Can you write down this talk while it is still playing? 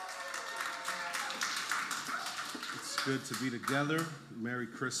Good to be together. Merry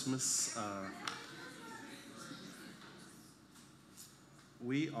Christmas.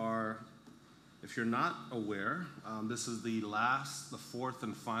 We are, if you're not aware, this is the fourth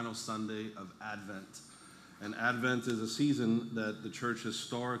and final Sunday of Advent. And Advent is a season that the church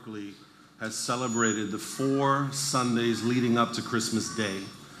historically has celebrated the 4 Sundays leading up to Christmas Day.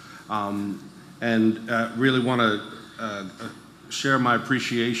 Really want to share my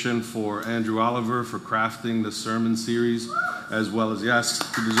appreciation for Andrew Oliver for crafting the sermon series, as well as, yes,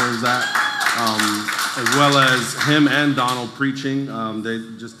 he deserves that, as well as him and Donald preaching. They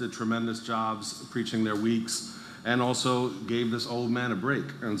just did tremendous jobs preaching their weeks, and also gave this old man a break.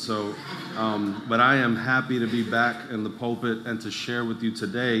 And so, but I am happy to be back in the pulpit and to share with you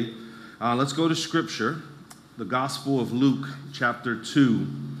today. Let's go to Scripture, the Gospel of Luke, chapter 2,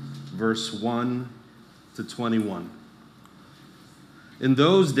 verse 1 to 21. In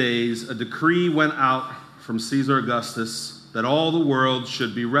those days, a decree went out from Caesar Augustus that all the world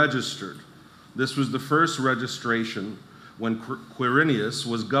should be registered. This was the first registration when Quirinius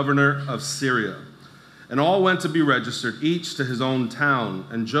was governor of Syria. And all went to be registered, each to his own town.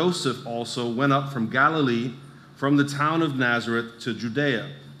 And Joseph also went up from Galilee, from the town of Nazareth to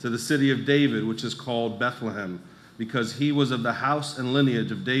Judea, to the city of David, which is called Bethlehem, because he was of the house and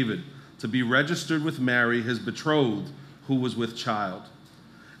lineage of David, to be registered with Mary, his betrothed, who was with child.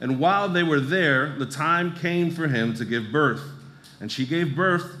 And while they were there, the time came for him to give birth. And she gave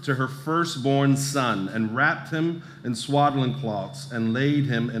birth to her firstborn son, and wrapped him in swaddling cloths, and laid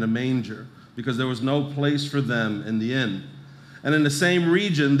him in a manger, because there was no place for them in the inn. And in the same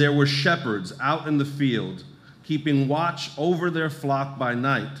region there were shepherds out in the field, keeping watch over their flock by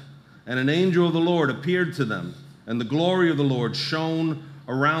night. And an angel of the Lord appeared to them, and the glory of the Lord shone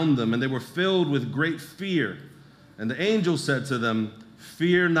around them, and they were filled with great fear. And the angel said to them,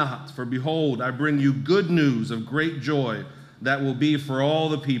 "Fear not, for behold, I bring you good news of great joy that will be for all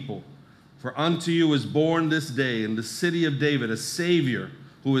the people. For unto you is born this day in the city of David a Savior,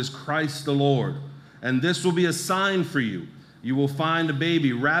 who is Christ the Lord. And this will be a sign for you. You will find a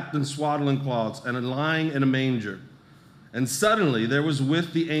baby wrapped in swaddling cloths and lying in a manger." And suddenly there was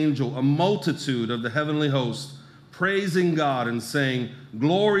with the angel a multitude of the heavenly host, praising God and saying,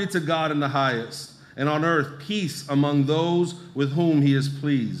 "Glory to God in the highest, and on earth peace among those with whom he is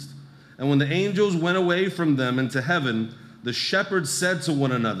pleased." And when the angels went away from them into heaven, the shepherds said to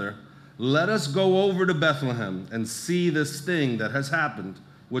one another, "Let us go over to Bethlehem and see this thing that has happened,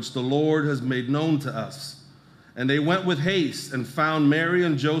 which the Lord has made known to us." And they went with haste and found Mary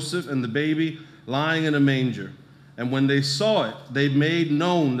and Joseph and the baby lying in a manger. And when they saw it, they made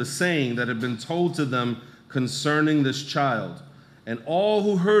known the saying that had been told to them concerning this child. And all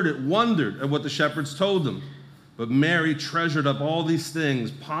who heard it wondered at what the shepherds told them. But Mary treasured up all these things,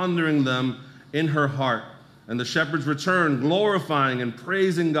 pondering them in her heart. And the shepherds returned, glorifying and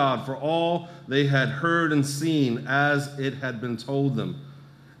praising God for all they had heard and seen as it had been told them.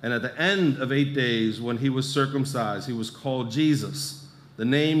 And at the end of 8 days, when he was circumcised, he was called Jesus, the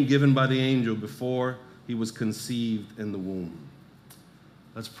name given by the angel before he was conceived in the womb.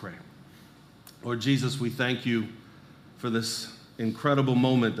 Let's pray. Lord Jesus, we thank you for this incredible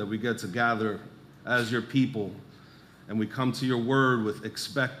moment that we get to gather as your people, and we come to your word with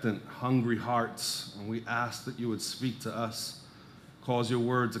expectant, hungry hearts, and we ask that you would speak to us, cause your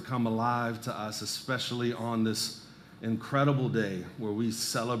word to come alive to us, especially on this incredible day where we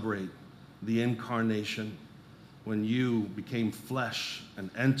celebrate the incarnation, when you became flesh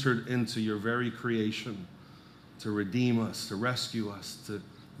and entered into your very creation to redeem us, to rescue us, to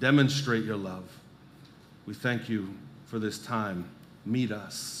demonstrate your love. We thank you for this time. Meet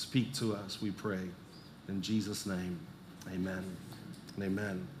us, speak to us, we pray. In Jesus' name, amen and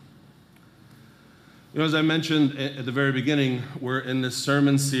amen. You know, as I mentioned at the very beginning, we're in this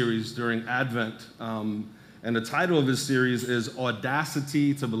sermon series during Advent, and the title of this series is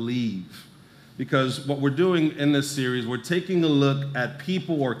Audacity to Believe. Because what we're doing in this series, we're taking a look at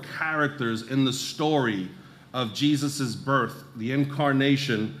people or characters in the story of Jesus' birth, the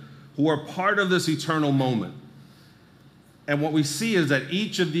incarnation, who are part of this eternal moment. And what we see is that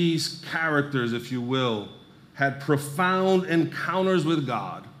each of these characters, if you will, had profound encounters with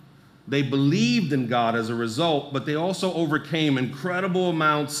God. They believed in God as a result, but they also overcame incredible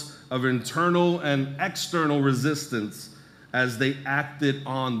amounts of internal and external resistance as they acted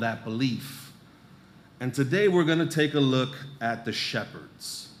on that belief. And today we're going to take a look at the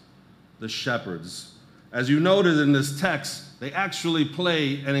shepherds. The shepherds. As you noted in this text, they actually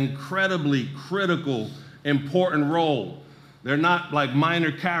play an incredibly critical, important role. They're not like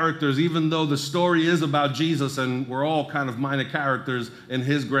minor characters, even though the story is about Jesus and we're all kind of minor characters in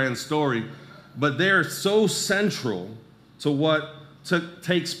his grand story. but they're so central to what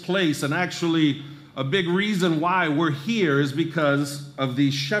takes place. And actually, a big reason why we're here is because of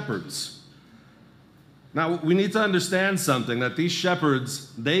these shepherds. Now, we need to understand something, that these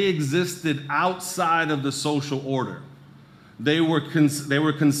shepherds, they existed outside of the social order. They were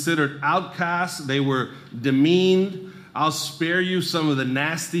considered outcasts. They were demeaned. I'll spare you some of the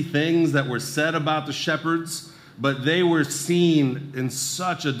nasty things that were said about the shepherds, but they were seen in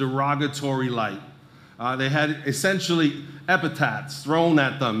such a derogatory light. They had essentially epithets thrown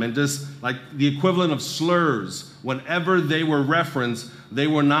at them and just like the equivalent of slurs. Whenever they were referenced, they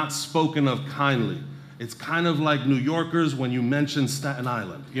were not spoken of kindly. It's kind of like New Yorkers when you mention Staten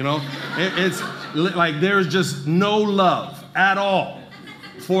Island, you know? It's like there's just no love at all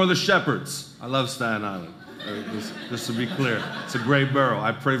for the shepherds. I love Staten Island, just to be clear. It's a great borough.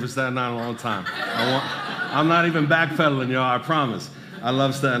 I pray for Staten Island a long time. I'm not even backpedaling, y'all, I promise. I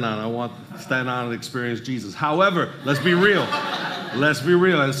love Staten Island. I want Staten Island to experience Jesus. However, let's be real. Let's be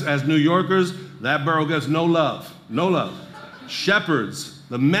real. As New Yorkers, that borough gets no love. No love. Shepherds,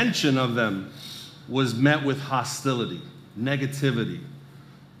 the mention of them was met with hostility, negativity,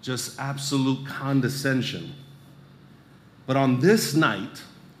 just absolute condescension. But on this night,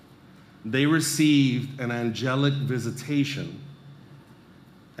 they received an angelic visitation,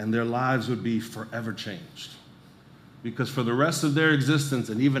 and their lives would be forever changed. Because for the rest of their existence,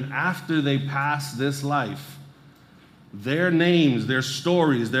 and even after they passed this life, their names, their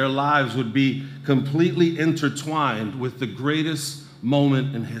stories, their lives would be completely intertwined with the greatest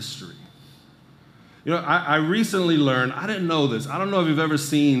moment in history. You know, I recently learned, I didn't know this. I don't know if you've ever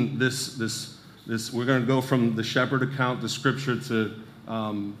seen this. We're going to go from the shepherd account, the scripture, to,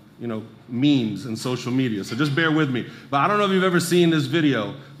 memes and social media. So just bear with me. But I don't know if you've ever seen this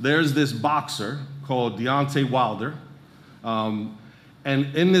video. There's this boxer called Deontay Wilder. And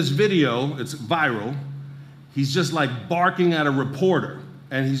in this video, it's viral, he's just like barking at a reporter.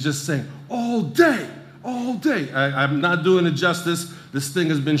 And he's just saying, all day, all day. I'm not doing it justice. This thing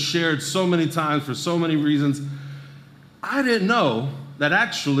has been shared so many times for so many reasons. I didn't know that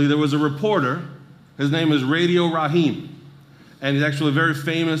actually there was a reporter. His name is Radio Raheem. And he's actually a very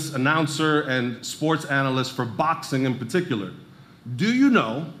famous announcer and sports analyst for boxing in particular. Do you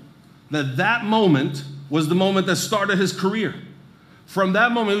know that that moment was the moment that started his career? From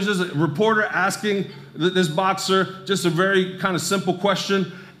that moment, it was just a reporter asking this boxer just a very kind of simple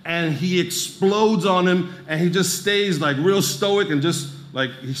question, and he explodes on him, and he just stays like real stoic and just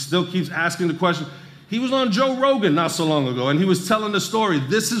like he still keeps asking the question. He was on Joe Rogan not so long ago, and he was telling the story.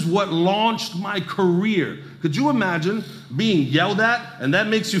 This is what launched my career. Could you imagine being yelled at, and that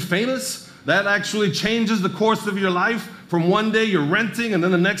makes you famous? That actually changes the course of your life. From one day you're renting, and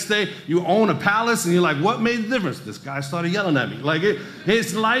then the next day you own a palace, and you're like, what made the difference? This guy started yelling at me. Like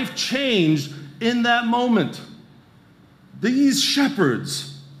his life changed in that moment. These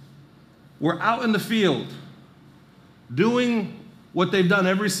shepherds were out in the field doing what they've done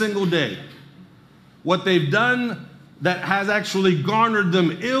every single day. What they've done that has actually garnered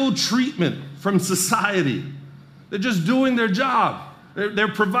them ill treatment from society. They're just doing their job.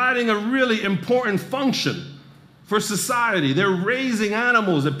 They're providing a really important function for society. They're raising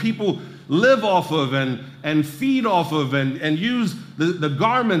animals that people live off of and feed off of and use the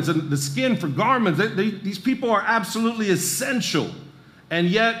garments and the skin for garments. These people are absolutely essential. And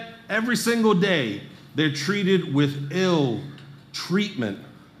yet, every single day, they're treated with ill treatment.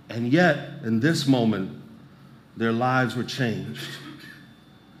 And yet, in this moment, their lives were changed.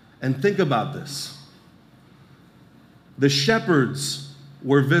 And think about this. The shepherds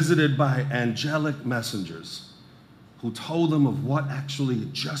were visited by angelic messengers who told them of what actually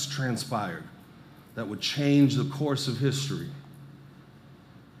just transpired that would change the course of history.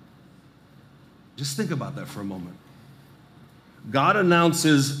 Just think about that for a moment. God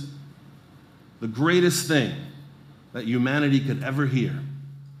announces the greatest thing that humanity could ever hear,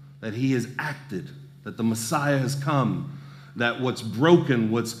 that he has acted, that the Messiah has come, that what's broken,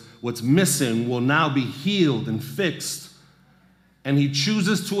 what's missing will now be healed and fixed. And he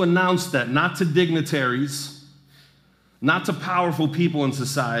chooses to announce that not to dignitaries, not to powerful people in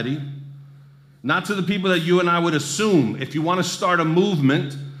society, not to the people that you and I would assume. If you want to start a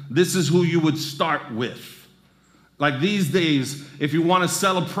movement, this is who you would start with. Like these days, if you want to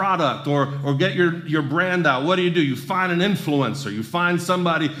sell a product or get your brand out, what do? You find an influencer. You find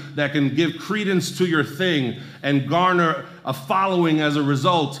somebody that can give credence to your thing and garner a following as a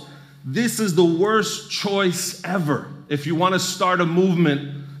result. This is the worst choice ever if you want to start a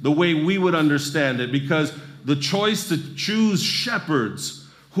movement the way we would understand it, because the choice to choose shepherds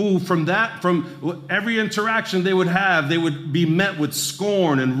who from every interaction they would have, they would be met with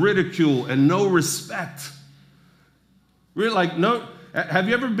scorn and ridicule and no respect. Really, like, no. Have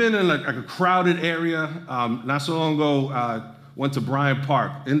you ever been in like a crowded area? Not so long ago, went to Bryant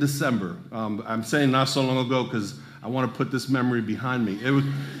Park in December. I'm saying not so long ago because I want to put this memory behind me.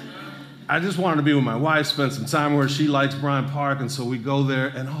 I just wanted to be with my wife, spend some time with her. She likes Bryant Park, and so we go there,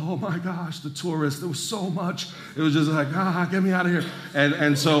 and oh my gosh, the tourists, there was so much. It was just like, get me out of here.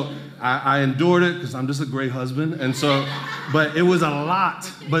 And so I endured it because I'm just a great husband. And so, but it was a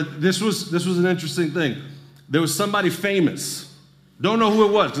lot. But this was an interesting thing. There was somebody famous. Don't know who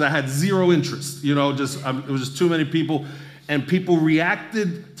it was because I had zero interest. It was just too many people. And people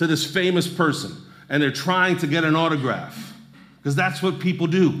reacted to this famous person, and they're trying to get an autograph because that's what people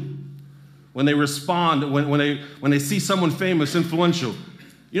do. When they respond, when they see someone famous, influential.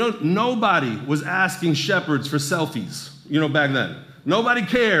 Nobody was asking shepherds for selfies, back then. Nobody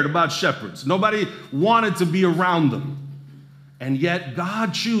cared about shepherds. Nobody wanted to be around them. And yet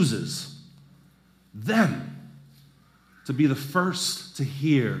God chooses them to be the first to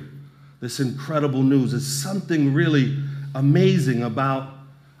hear this incredible news. It's something really amazing about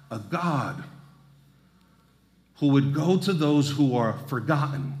a God who would go to those who are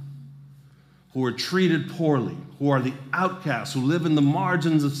forgotten, who are treated poorly, who are the outcasts, who live in the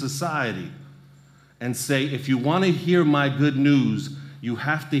margins of society, and say, if you want to hear my good news, you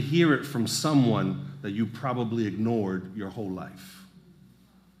have to hear it from someone that you probably ignored your whole life.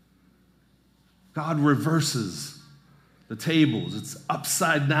 God reverses the tables. It's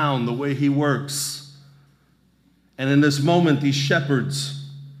upside down the way he works. And in this moment, these shepherds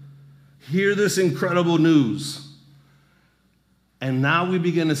hear this incredible news. And now we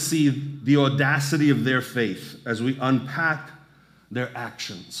begin to see the audacity of their faith as we unpack their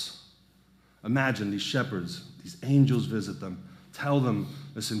actions. Imagine these shepherds, these angels visit them, tell them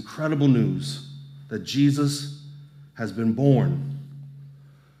this incredible news that Jesus has been born.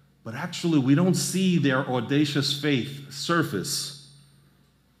 But actually, we don't see their audacious faith surface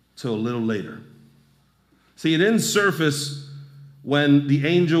till a little later. See, it didn't surface when the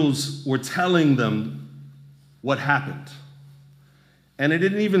angels were telling them what happened. And it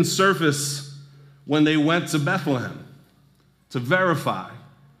didn't even surface when they went to Bethlehem to verify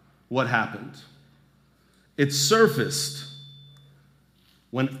what happened. It surfaced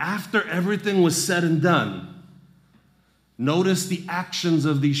when, after everything was said and done, notice the actions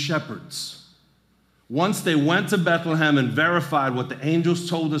of these shepherds. Once they went to Bethlehem and verified what the angels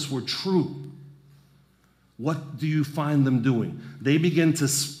told us were true, what do you find them doing? They begin to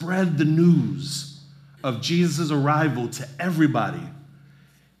spread the news of Jesus' arrival to everybody,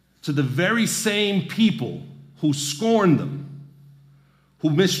 to the very same people who scorned them, who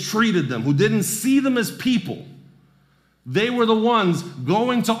mistreated them, who didn't see them as people. They were the ones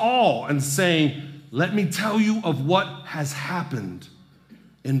going to all and saying, let me tell you of what has happened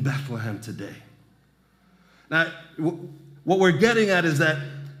in Bethlehem today. Now, what we're getting at is that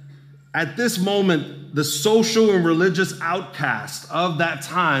at this moment, the social and religious outcasts of that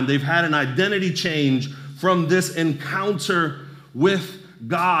time, they've had an identity change from this encounter with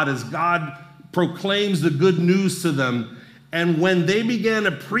God as God proclaims the good news to them. And when they began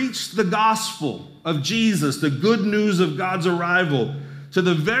to preach the gospel of Jesus, the good news of God's arrival, to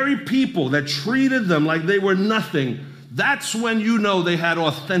the very people that treated them like they were nothing, that's when you know they had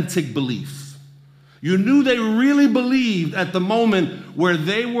authentic belief. You knew they really believed at the moment where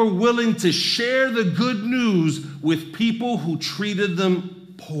they were willing to share the good news with people who treated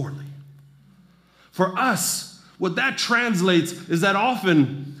them poorly. For us, what that translates is that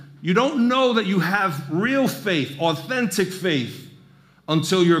often you don't know that you have real faith, authentic faith,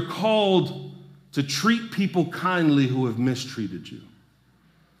 until you're called to treat people kindly who have mistreated you,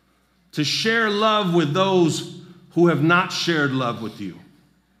 to share love with those who have not shared love with you.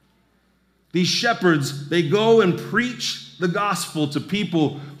 These shepherds, they go and preach the gospel to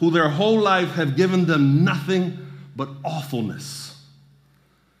people who their whole life have given them nothing but awfulness.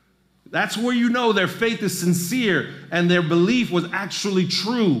 That's where you know their faith is sincere and their belief was actually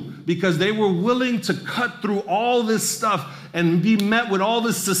true, because they were willing to cut through all this stuff and be met with all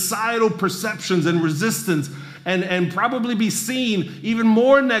this societal perceptions and resistance and probably be seen even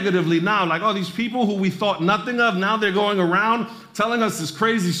more negatively now. Like, oh, these people who we thought nothing of, now they're going around telling us this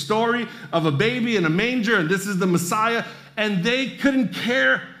crazy story of a baby in a manger and this is the Messiah. And they couldn't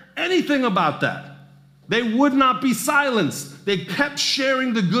care anything about that. They would not be silenced. They kept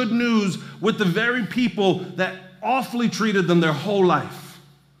sharing the good news with the very people that awfully treated them their whole life.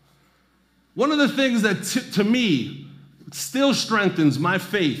 One of the things that to me still strengthens my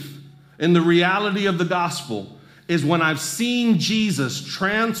faith in the reality of the gospel is when I've seen Jesus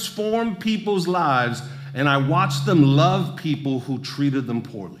transform people's lives and I watched them love people who treated them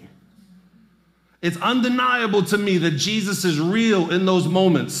poorly. It's undeniable to me that Jesus is real in those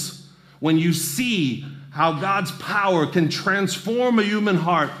moments when you see how God's power can transform a human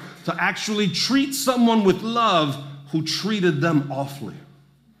heart to actually treat someone with love who treated them awfully.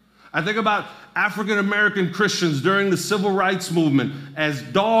 I think about African American Christians during the civil rights movement as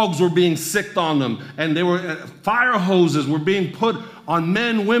dogs were being sicked on them and fire hoses were being put on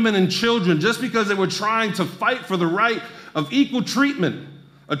men, women, and children just because they were trying to fight for the right of equal treatment,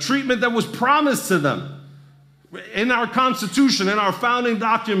 a treatment that was promised to them in our Constitution, in our founding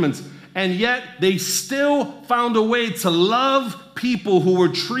documents, and yet they still found a way to love people who were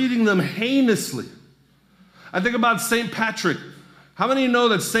treating them heinously. I think about St. Patrick. How many know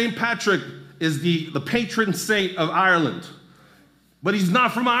that St. Patrick is the patron saint of Ireland? But he's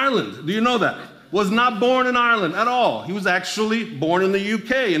not from Ireland. Do you know that? Was not born in Ireland at all. He was actually born in the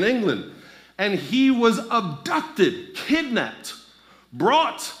UK, in England. And he was abducted, kidnapped,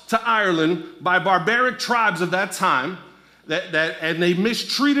 brought to Ireland by barbaric tribes of that time, and they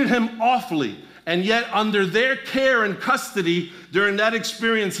mistreated him awfully. And yet, under their care and custody during that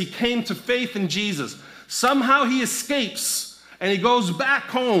experience, he came to faith in Jesus. Somehow he escapes. And he goes back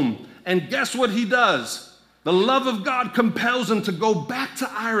home, and guess what he does? The love of God compels him to go back to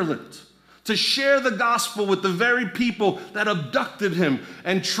Ireland, to share the gospel with the very people that abducted him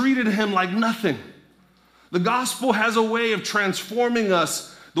and treated him like nothing. The gospel has a way of transforming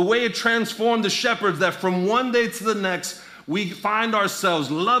us, the way it transformed the shepherds, that from one day to the next, we find ourselves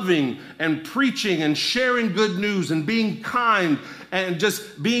loving and preaching and sharing good news and being kind and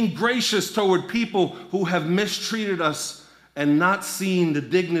just being gracious toward people who have mistreated us and not seeing the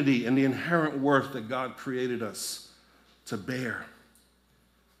dignity and the inherent worth that God created us to bear.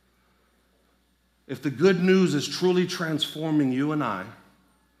 If the good news is truly transforming you and I,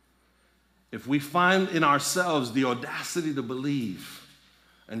 if we find in ourselves the audacity to believe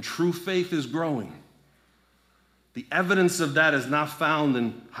and true faith is growing, the evidence of that is not found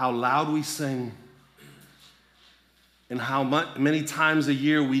in how loud we sing, in how many times a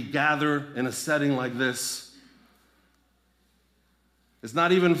year we gather in a setting like this. It's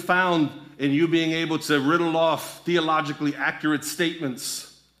not even found in you being able to riddle off theologically accurate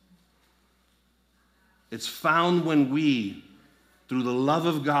statements. It's found when we, through the love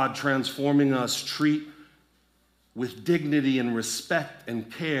of God transforming us, treat with dignity and respect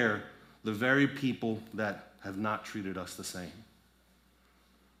and care the very people that have not treated us the same.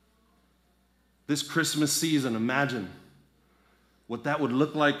 This Christmas season, imagine what that would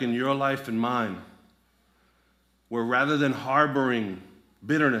look like in your life and mine, where rather than harboring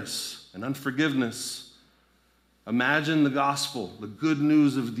bitterness and unforgiveness, imagine the gospel, the good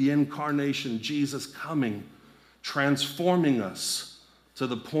news of the incarnation, Jesus coming, transforming us to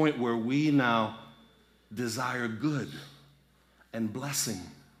the point where we now desire good and blessing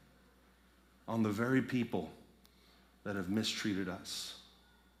on the very people that have mistreated us.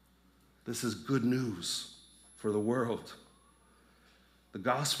 This is good news for the world. The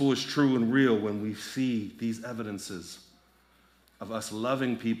gospel is true and real when we see these evidences of us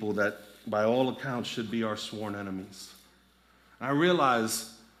loving people that, by all accounts, should be our sworn enemies. I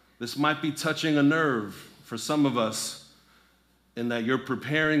realize this might be touching a nerve for some of us in that you're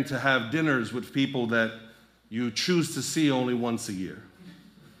preparing to have dinners with people that you choose to see only once a year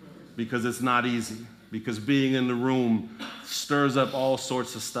because it's not easy, because being in the room stirs up all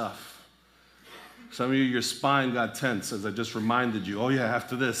sorts of stuff. Some of you, your spine got tense as I just reminded you, oh yeah,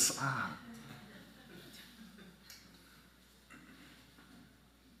 after this,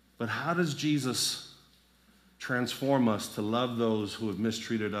 But how does Jesus transform us to love those who have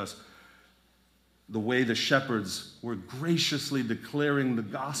mistreated us the way the shepherds were graciously declaring the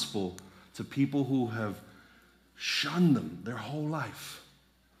gospel to people who have shunned them their whole life?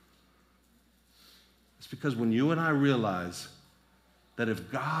 It's because when you and I realize that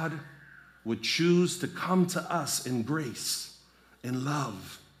if God would choose to come to us in grace, in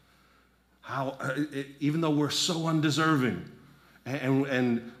love, even though we're so undeserving,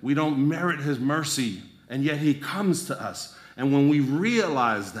 and we don't merit his mercy, and yet he comes to us. And when we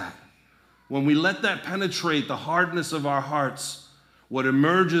realize that, when we let that penetrate the hardness of our hearts, what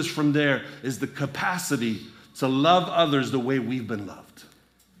emerges from there is the capacity to love others the way we've been loved.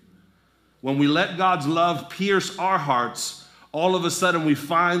 When we let God's love pierce our hearts, all of a sudden we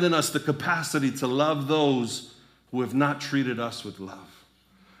find in us the capacity to love those who have not treated us with love.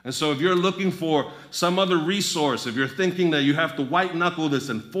 And so if you're looking for some other resource, if you're thinking that you have to white knuckle this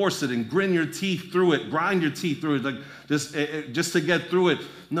and force it and grind your teeth through it, like just to get through it,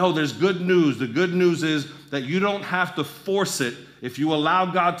 no, there's good news. The good news is that you don't have to force it if you allow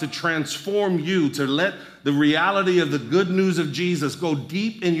God to transform you, to let the reality of the good news of Jesus go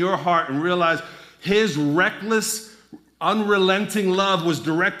deep in your heart and realize his reckless, unrelenting love was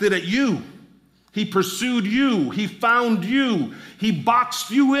directed at you. He pursued you. He found you. He boxed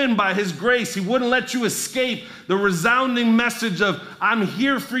you in by his grace. He wouldn't let you escape the resounding message of, I'm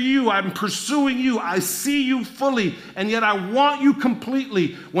here for you. I'm pursuing you. I see you fully, and yet I want you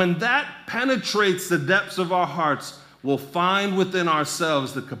completely. When that penetrates the depths of our hearts, we'll find within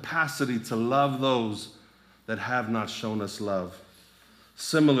ourselves the capacity to love those that have not shown us love,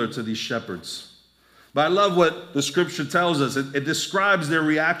 similar to these shepherds. But I love what the scripture tells us. It describes their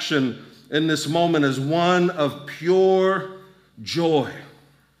reaction in this moment as one of pure joy.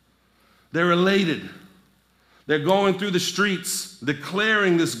 They're elated. They're going through the streets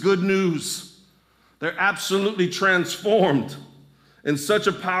declaring this good news. They're absolutely transformed in such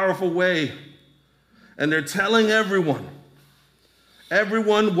a powerful way. And they're telling everyone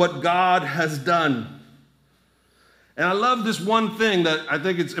what God has done. And I love this one thing that I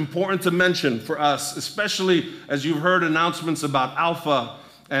think it's important to mention for us, especially as you've heard announcements about Alpha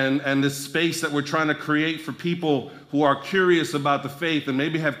and this space that we're trying to create for people who are curious about the faith and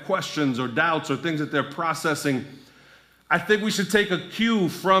maybe have questions or doubts or things that they're processing. I think we should take a cue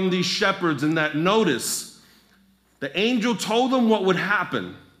from these shepherds in that notice. The angel told them what would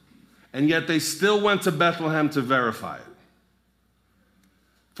happen, and yet they still went to Bethlehem to verify it.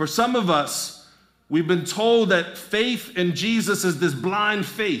 For some of us, we've been told that faith in Jesus is this blind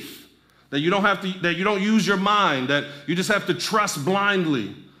faith. That you don't use your mind, that you just have to trust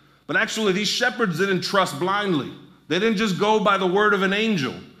blindly. But actually, these shepherds didn't trust blindly. They didn't just go by the word of an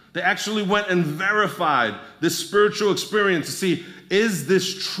angel. They actually went and verified this spiritual experience to see, is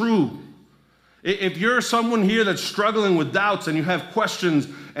this true? If you're someone here that's struggling with doubts and you have questions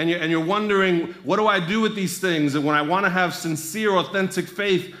and you're wondering, what do I do with these things? And when I want to have sincere, authentic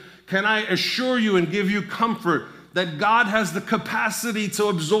faith, can I assure you and give you comfort that God has the capacity to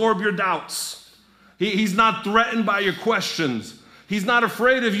absorb your doubts? He's not threatened by your questions. He's not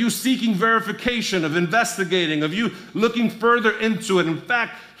afraid of you seeking verification, of investigating, of you looking further into it. In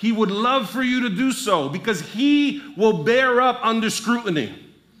fact, he would love for you to do so because he will bear up under scrutiny.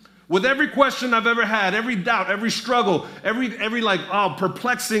 With every question I've ever had, every doubt, every struggle, every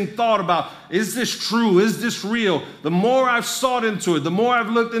perplexing thought about, is this true? Is this real? The more I've sought into it, the more I've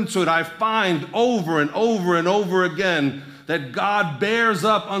looked into it, I find over and over and over again that God bears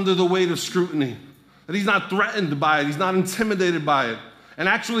up under the weight of scrutiny, that he's not threatened by it, he's not intimidated by it. And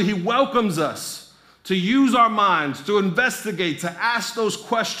actually, he welcomes us to use our minds, to investigate, to ask those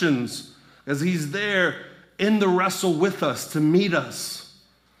questions, as he's there in the wrestle with us, to meet us.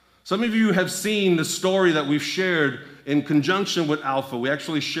 Some of you have seen the story that we've shared in conjunction with Alpha. We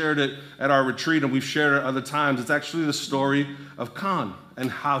actually shared it at our retreat, and we've shared it other times. It's actually the story of Khan and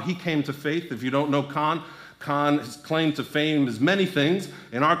how he came to faith. If you don't know Khan's claim to fame is many things.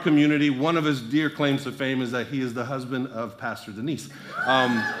 In our community, one of his dear claims to fame is that he is the husband of Pastor Denise.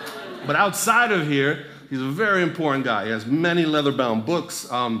 But outside of here, he's a very important guy. He has many leather-bound books.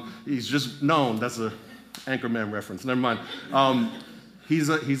 He's just known. That's an Anchorman reference. Never mind.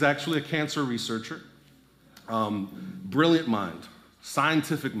 He's actually a cancer researcher, brilliant mind,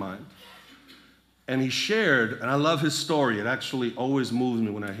 scientific mind. And he shared, and I love his story. It actually always moves me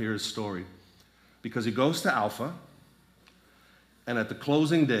when I hear his story, because he goes to Alpha, and at the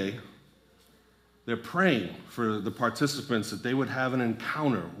closing day, they're praying for the participants that they would have an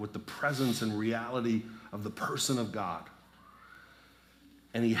encounter with the presence and reality of the person of God.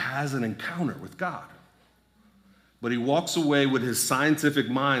 And he has an encounter with God. But he walks away with his scientific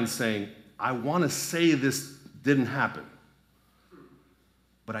mind saying, I want to say this didn't happen,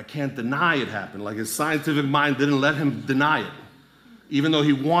 but I can't deny it happened. Like his scientific mind didn't let him deny it, even though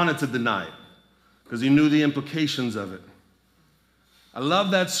he wanted to deny it, because he knew the implications of it. I love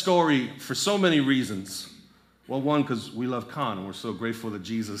that story for so many reasons. Well, one, because we love Khan, and we're so grateful that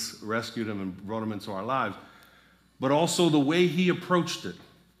Jesus rescued him and brought him into our lives, but also the way he approached it.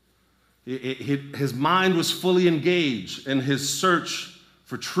 His mind was fully engaged in his search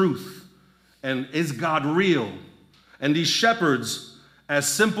for truth. And is God real? And these shepherds, as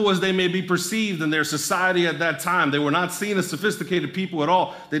simple as they may be perceived in their society at that time, they were not seen as sophisticated people at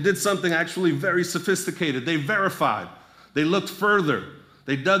all. They did something actually very sophisticated. They verified. They looked further.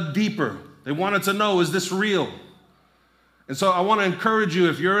 They dug deeper. They wanted to know, is this real? And so I want to encourage you,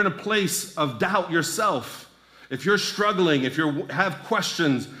 if you're in a place of doubt yourself, If you're struggling, if you have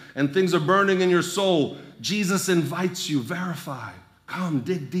questions and things are burning in your soul, Jesus invites you, verify, come,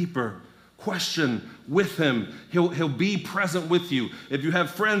 dig deeper, question with him. He'll be present with you. If you have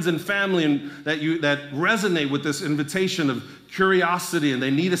friends and family that resonate with this invitation of curiosity and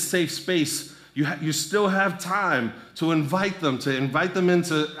they need a safe space, you still have time to invite them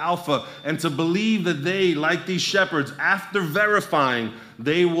into Alpha, and to believe that they, like these shepherds, after verifying,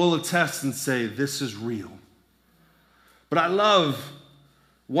 they will attest and say, this is real. But I love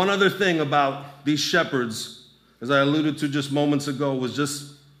one other thing about these shepherds, as I alluded to just moments ago, was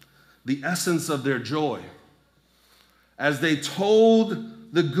just the essence of their joy. As they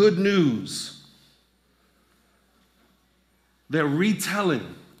told the good news, their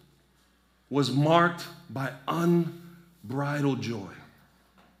retelling was marked by unbridled joy.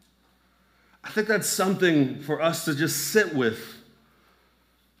 I think that's something for us to just sit with,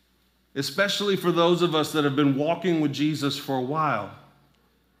 especially for those of us that have been walking with Jesus for a while.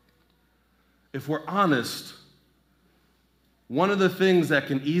 If we're honest, one of the things that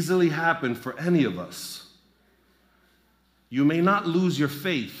can easily happen for any of us, you may not lose your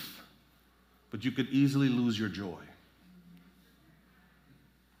faith, but you could easily lose your joy.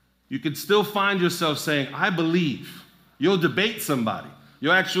 You could still find yourself saying, I believe. You'll debate somebody. You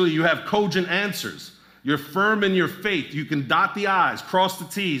have cogent answers. You're firm in your faith. You can dot the I's, cross the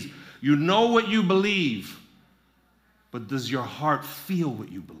T's. You know what you believe, but does your heart feel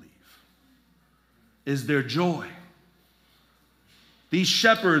what you believe? Is there joy? These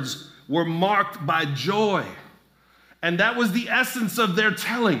shepherds were marked by joy, and that was the essence of their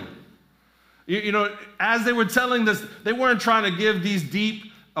telling. You know, as they were telling this, they weren't trying to give these deep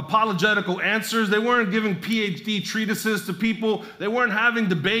apologetical answers. They weren't giving PhD treatises to people. They weren't having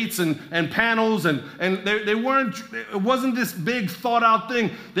debates and panels, and they weren't, it wasn't this big thought out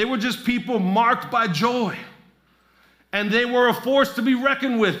thing. They were just people marked by joy. And they were a force to be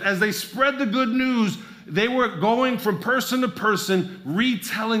reckoned with. As they spread the good news, they were going from person to person,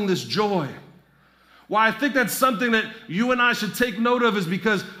 retelling this joy. Why I think that's something that you and I should take note of is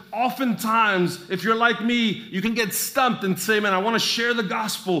because oftentimes, if you're like me, you can get stumped and say, man, I want to share the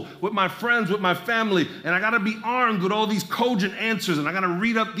gospel with my friends, with my family, and I got to be armed with all these cogent answers, and I got to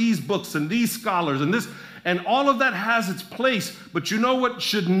read up these books and these scholars and this, and all of that has its place. But you know what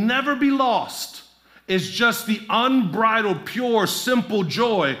should never be lost is just the unbridled, pure, simple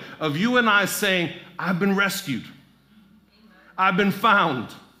joy of you and I saying, I've been rescued. I've been found.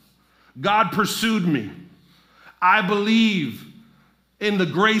 God pursued me. I believe in the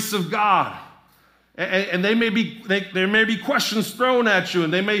grace of God. And there may be questions thrown at you,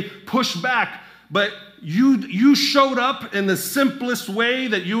 and they may push back, but you showed up in the simplest way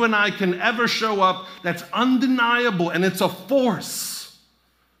that you and I can ever show up. That's undeniable, and it's a force.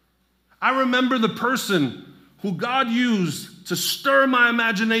 I remember the person who God used to stir my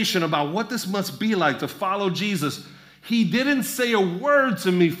imagination about what this must be like to follow Jesus. He didn't say a word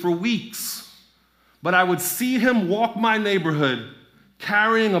to me for weeks, but I would see him walk my neighborhood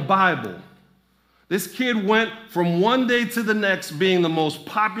carrying a Bible. This kid went from one day to the next being the most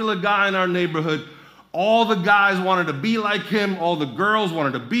popular guy in our neighborhood. All the guys wanted to be like him. All the girls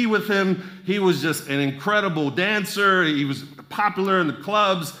wanted to be with him. He was just an incredible dancer. He was popular in the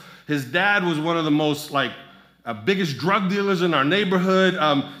clubs. His dad was one of the most biggest drug dealers in our neighborhood.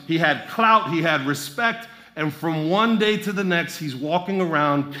 He had clout. He had respect. And from one day to the next, he's walking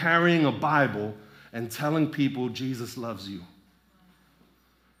around carrying a Bible and telling people Jesus loves you.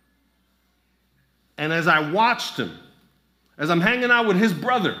 And as I watched him, as I'm hanging out with his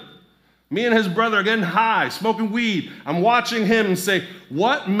brother, me and his brother are getting high, smoking weed, I'm watching him and say,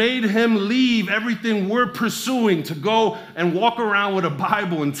 what made him leave everything we're pursuing to go and walk around with a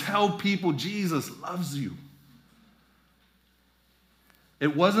Bible and tell people Jesus loves you?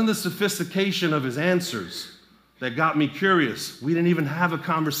 It wasn't the sophistication of his answers that got me curious. We didn't even have a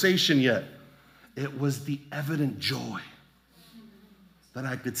conversation yet. It was the evident joy that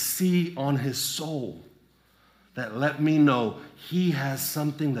I could see on his soul that let me know he has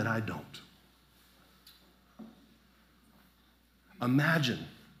something that I don't. Imagine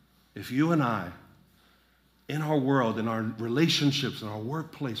if you and I, in our world, in our relationships, in our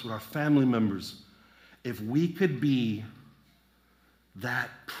workplace, with our family members, if we could be that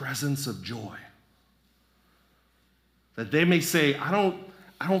presence of joy. That they may say, I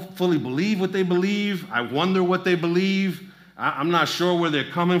don't fully believe what they believe. I wonder what they believe. I'm not sure where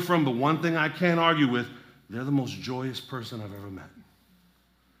they're coming from, but one thing I can't argue with, they're the most joyous person I've ever met.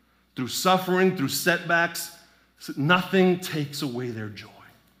 Through suffering, through setbacks, nothing takes away their joy.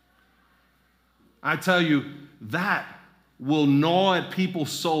 I tell you, that will gnaw at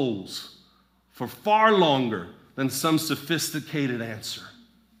people's souls for far longer than some sophisticated answer.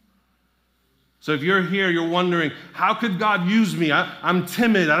 So if you're here, you're wondering, how could God use me? I'm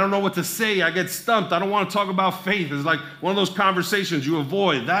timid. I don't know what to say. I get stumped. I don't want to talk about faith. It's like one of those conversations you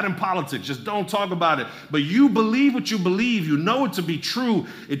avoid. That in politics. Just don't talk about it. But you believe what you believe. You know it to be true.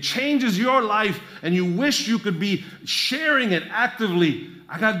 It changes your life, and you wish you could be sharing it actively.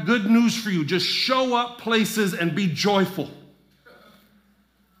 I got good news for you. Just show up places and be joyful.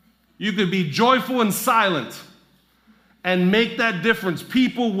 You could be joyful and silent and make that difference.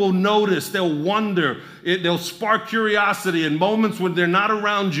 People will notice. They'll wonder. They'll spark curiosity. In moments when they're not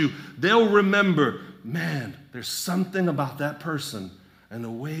around you, they'll remember, man, there's something about that person and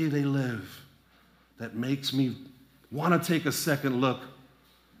the way they live that makes me want to take a second look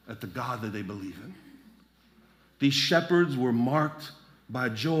at the God that they believe in. These shepherds were marked by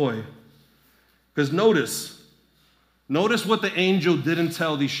joy. Because notice what the angel didn't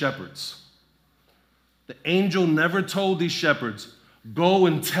tell these shepherds. The angel never told these shepherds, go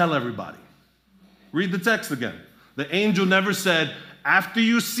and tell everybody. Read the text again. The angel never said, after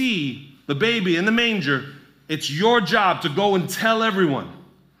you see the baby in the manger, it's your job to go and tell everyone.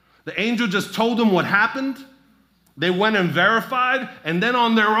 The angel just told them what happened. They went and verified, and then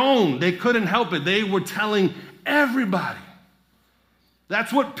on their own, they couldn't help it. They were telling everybody.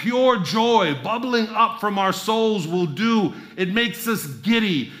 That's what pure joy, bubbling up from our souls, will do. It makes us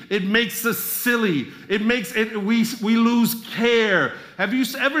giddy. It makes us silly. We lose care. Have you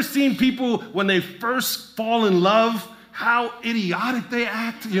ever seen people when they first fall in love, how idiotic they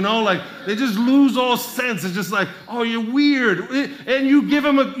act? You know, like they just lose all sense. It's just like, oh, you're weird. And you give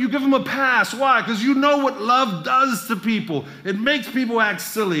them a pass. Why? Because you know what love does to people. It makes people act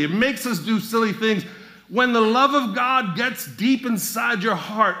silly. It makes us do silly things. When the love of God gets deep inside your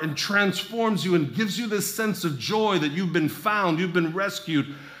heart and transforms you and gives you this sense of joy that you've been found, you've been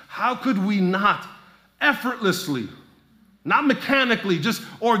rescued, how could we not effortlessly, not mechanically, just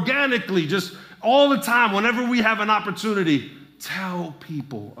organically, just all the time, whenever we have an opportunity, tell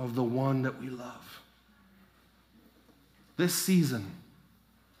people of the one that we love? This season,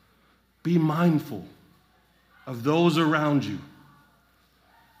 be mindful of those around you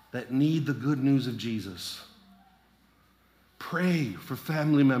that need the good news of Jesus. Pray for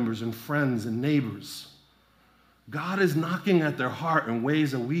family members and friends and neighbors. God is knocking at their heart in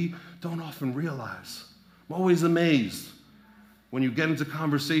ways that we don't often realize. I'm always amazed when you get into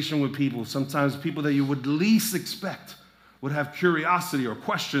conversation with people, sometimes people that you would least expect would have curiosity or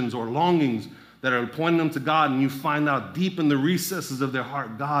questions or longings that are pointing them to God, and you find out deep in the recesses of their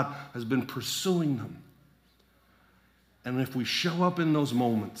heart, God has been pursuing them. And if we show up in those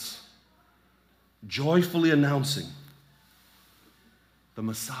moments, joyfully announcing, the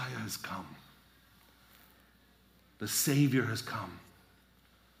Messiah has come. The Savior has come.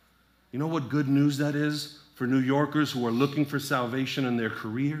 You know what good news that is for New Yorkers who are looking for salvation in their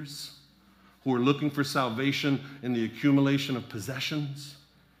careers, who are looking for salvation in the accumulation of possessions,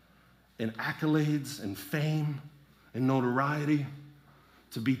 in accolades, in fame, in notoriety,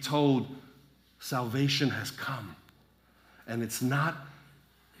 to be told salvation has come. And it's not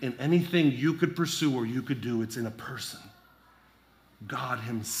in anything you could pursue or you could do. It's in a person. God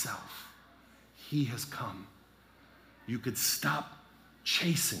himself. He has come. You could stop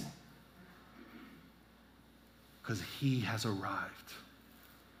chasing because he has arrived.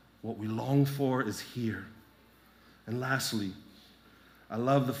 What we long for is here. And lastly, I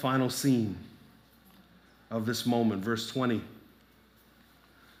love the final scene of this moment, verse 20. It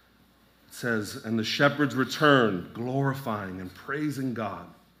says, and the shepherds returned, glorifying and praising God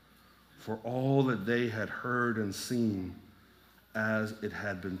for all that they had heard and seen as it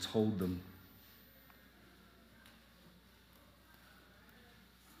had been told them.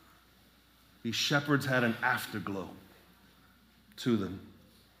 These shepherds had an afterglow to them.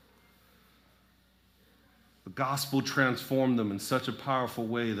 The gospel transformed them in such a powerful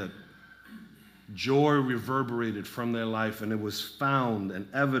way that joy reverberated from their life, and it was found and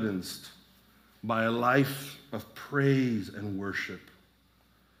evidenced by a life of praise and worship.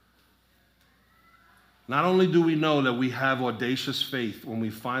 Not only do we know that we have audacious faith when we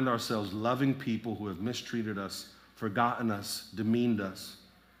find ourselves loving people who have mistreated us, forgotten us, demeaned us,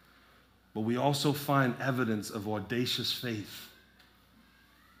 but we also find evidence of audacious faith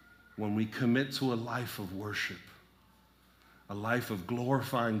when we commit to a life of worship, a life of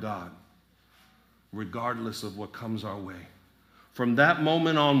glorifying God, regardless of what comes our way. From that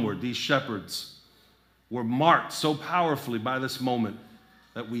moment onward, these shepherds were marked so powerfully by this moment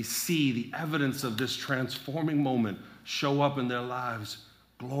that we see the evidence of this transforming moment show up in their lives,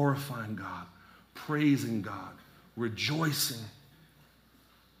 glorifying God, praising God, rejoicing.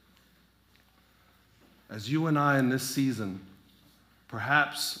 as you and I in this season,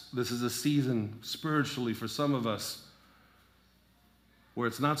 perhaps this is a season spiritually for some of us where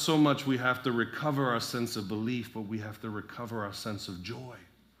it's not so much we have to recover our sense of belief, but we have to recover our sense of joy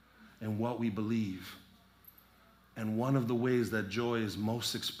in what we believe. And one of the ways that joy is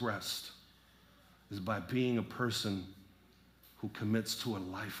most expressed is by being a person who commits to a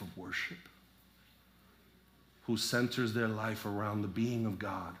life of worship, who centers their life around the being of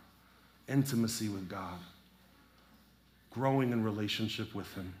God, intimacy with God, growing in relationship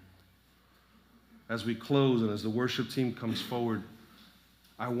with Him. As we close and as the worship team comes forward,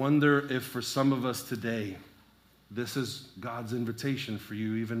 I wonder if for some of us today, this is God's invitation for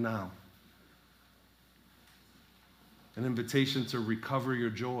you even now. An invitation to recover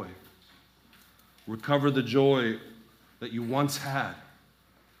your joy. Recover the joy that you once had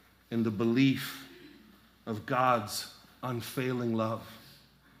in the belief of God's unfailing love.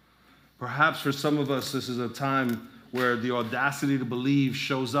 Perhaps for some of us, this is a time where the audacity to believe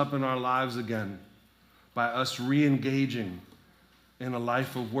shows up in our lives again by us re-engaging in a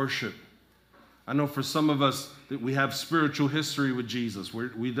life of worship. I know for some of us that we have spiritual history with Jesus.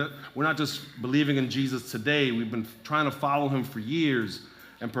 We're not just believing in Jesus today. We've been trying to follow Him for years.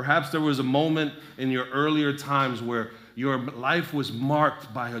 And perhaps there was a moment in your earlier times where your life was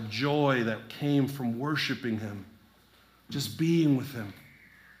marked by a joy that came from worshiping Him, just being with Him,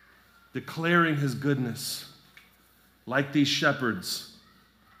 declaring His goodness, like these shepherds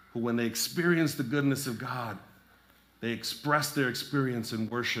who, when they experienced the goodness of God, they expressed their experience in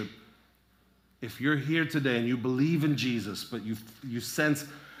worship. If you're here today and you believe in Jesus, but you sense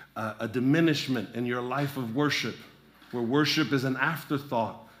a diminishment in your life of worship, where worship is an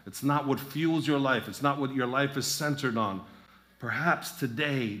afterthought, it's not what fuels your life, it's not what your life is centered on, perhaps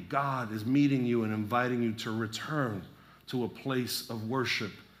today God is meeting you and inviting you to return to a place of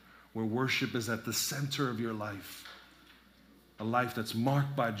worship, where worship is at the center of your life, a life that's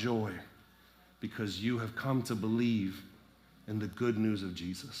marked by joy, because you have come to believe in the good news of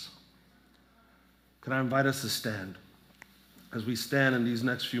Jesus. Can I invite us to stand? As we stand in these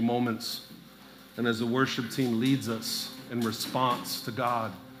next few moments, and as the worship team leads us in response to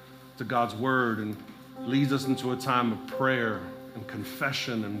God, to God's word, and leads us into a time of prayer and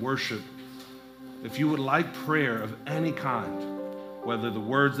confession and worship, if you would like prayer of any kind, whether the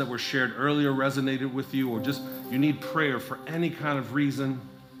words that were shared earlier resonated with you, or just you need prayer for any kind of reason,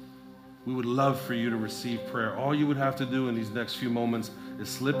 we would love for you to receive prayer. All you would have to do in these next few moments is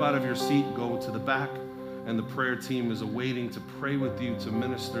slip out of your seat, go to the back, and the prayer team is awaiting to pray with you, to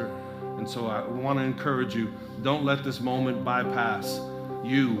minister. And so I want to encourage you, don't let this moment bypass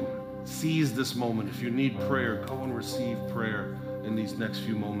you. Seize this moment. If you need prayer, go and receive prayer in these next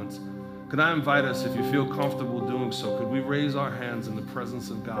few moments. Could I invite us, if you feel comfortable doing so, could we raise our hands in the presence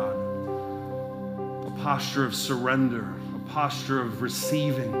of God? A posture of surrender, a posture of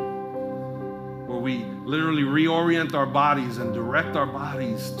receiving, where we literally reorient our bodies and direct our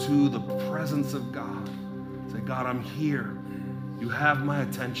bodies to the presence of God. Say, God, I'm here. You have my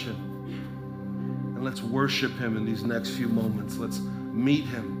attention. And let's worship Him in these next few moments. Let's meet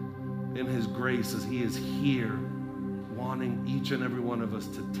Him in His grace as He is here, wanting each and every one of us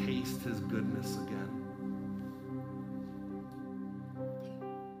to taste His goodness again.